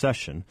in a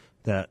recession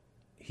that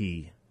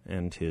he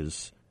and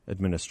his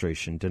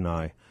administration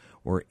deny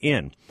we're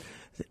in.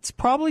 It's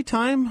probably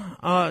time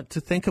to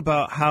think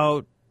about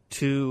how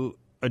to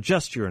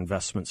adjust your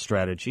investment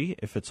strategy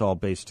if it's all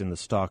based in the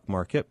stock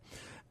market.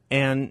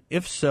 And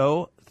if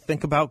so,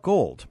 think about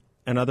gold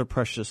and other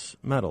precious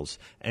metals.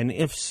 And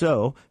if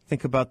so,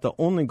 think about the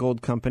only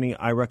gold company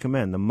I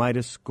recommend, the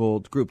Midas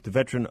Gold Group, the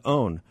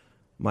veteran-owned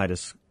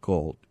Midas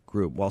Gold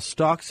Group. While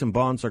stocks and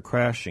bonds are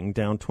crashing,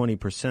 down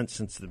 20%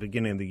 since the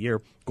beginning of the year,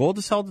 gold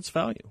has held its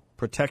value.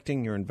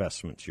 protecting your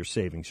investments, your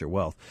savings, your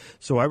wealth.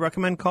 So I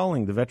recommend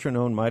calling the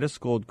veteran-owned Midas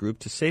Gold Group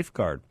to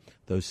safeguard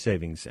those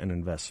savings and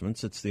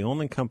investments. It's the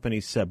only company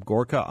Seb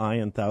Gorka, I,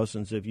 and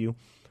thousands of you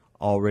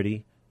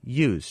already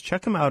use.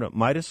 Check them out at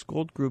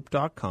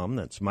MidasGoldGroup.com.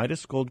 That's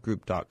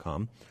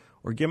MidasGoldGroup.com.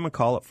 Or give them a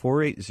call at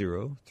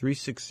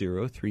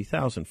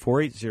 480-360-3000.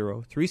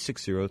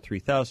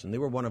 480-360-3000. They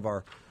were one of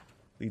our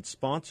lead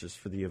sponsors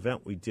for the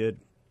event we did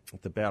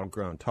at the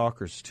Battleground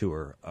Talkers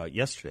Tour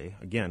yesterday.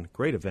 Again,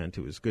 great event.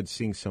 It was good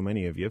seeing so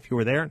many of you. If you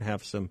were there and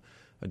have some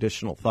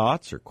additional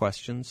thoughts or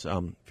questions,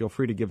 feel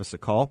free to give us a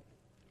call,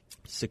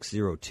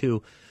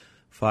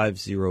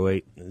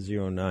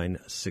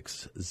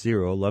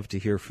 602-508-0960. Love to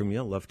hear from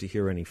you. Love to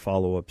hear any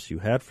follow-ups you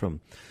had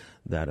from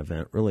that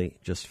event. Really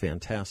just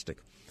fantastic.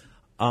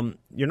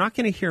 You're not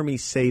going to hear me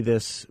say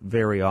this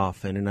very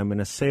often, and I'm going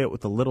to say it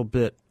with a little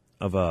bit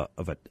of a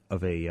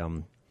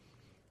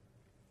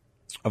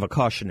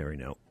cautionary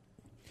note.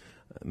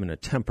 I'm going to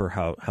temper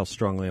how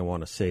strongly I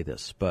want to say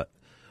this, but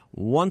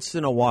once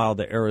in a while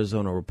the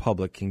Arizona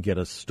Republic can get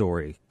a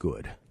story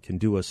good, can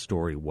do a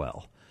story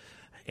well.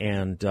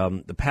 And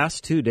the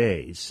past 2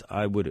 days,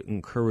 I would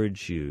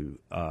encourage you,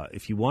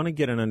 if you want to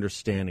get an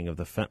understanding of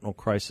the fentanyl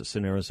crisis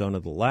in Arizona,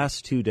 the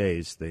last 2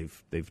 days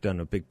they've done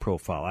a big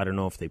profile. I don't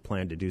know if they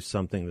plan to do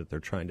something that they're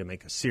trying to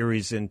make a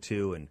series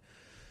into and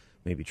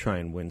maybe try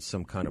and win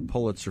some kind of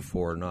Pulitzer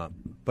for or not.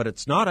 But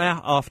it's not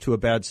off to a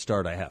bad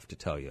start, I have to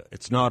tell you.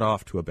 It's not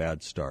off to a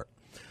bad start.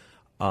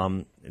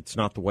 It's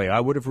not the way I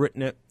would have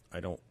written it. I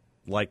don't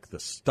like the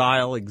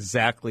style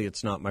exactly.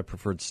 It's not my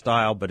preferred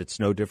style, but it's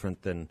no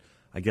different than,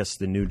 I guess,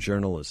 the new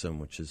journalism,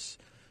 which is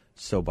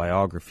so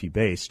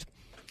biography-based.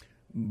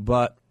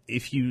 But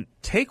if you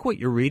take what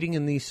you're reading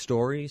in these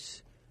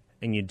stories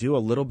and you do a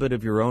little bit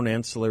of your own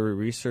ancillary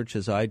research,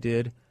 as I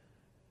did,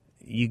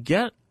 you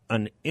get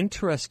an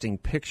interesting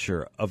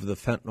picture of the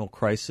fentanyl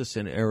crisis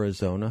in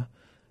Arizona.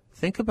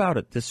 Think about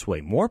it this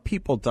way. More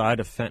people died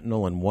of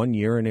fentanyl in 1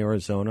 year in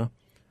Arizona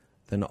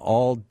than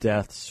all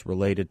deaths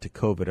related to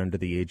COVID under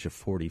the age of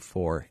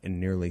 44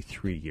 in nearly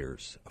 3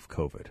 years of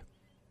COVID.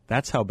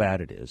 That's how bad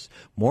it is.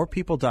 More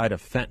people died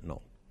of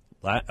fentanyl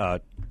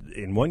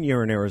in 1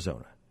 year in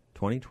Arizona,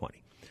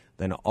 2020,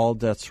 than all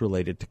deaths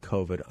related to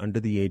COVID under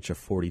the age of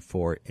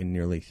 44 in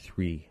nearly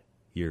 3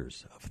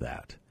 years of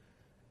that.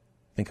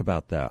 Think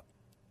about that.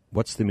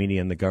 What's the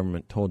media and the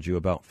government told you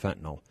about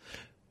fentanyl?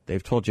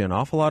 They've told you an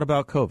awful lot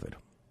about COVID.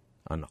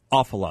 An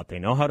awful lot. They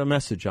know how to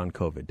message on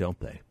COVID, don't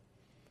they?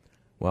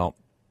 Well,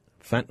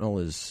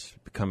 fentanyl is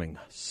becoming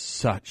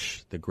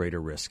such the greater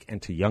risk,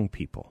 and to young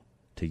people,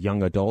 to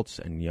young adults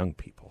and young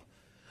people.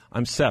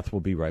 I'm Seth.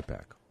 We'll be right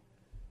back.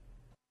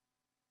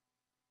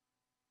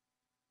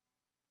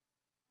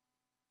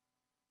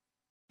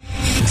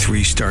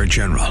 Three-star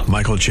General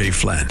Michael J.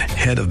 Flynn,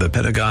 head of the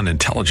Pentagon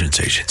Intelligence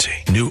Agency,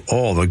 knew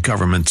all the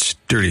government's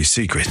dirty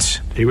secrets.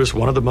 He was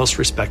one of the most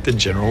respected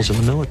generals in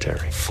the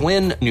military.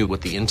 Flynn knew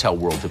what the intel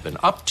world had been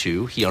up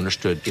to. He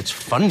understood its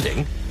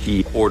funding.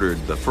 He ordered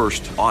the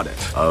first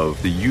audit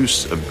of the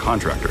use of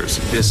contractors.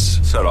 This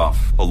set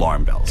off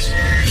alarm bells.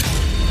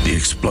 The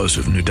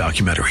explosive new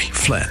documentary,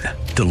 Flynn,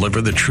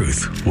 Deliver the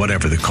Truth,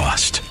 Whatever the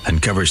Cost,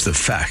 uncovers the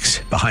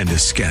facts behind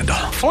this scandal.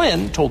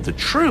 Flynn told the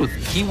truth.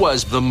 He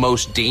was the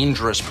most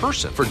dangerous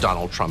person for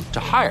Donald Trump to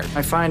hire.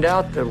 I find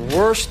out the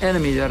worst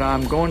enemy that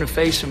I'm going to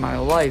face in my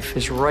life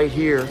is right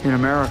here in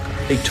America.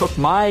 They took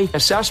my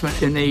assessment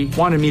and they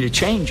wanted me to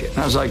change it. And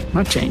I was like, I'm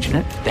not changing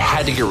it. They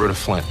had to get rid of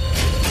Flynn.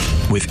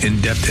 With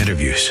in-depth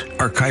interviews,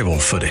 archival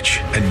footage,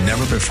 and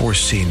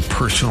never-before-seen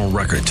personal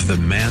records of the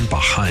man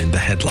behind the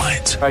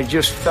headlines. I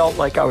just felt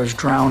like I was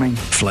drowning.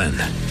 Flynn,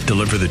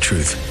 Deliver the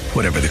Truth,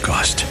 Whatever the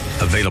Cost.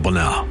 Available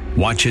now.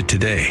 Watch it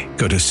today.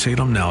 Go to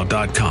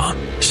salemnow.com.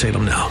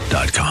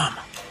 salemnow.com.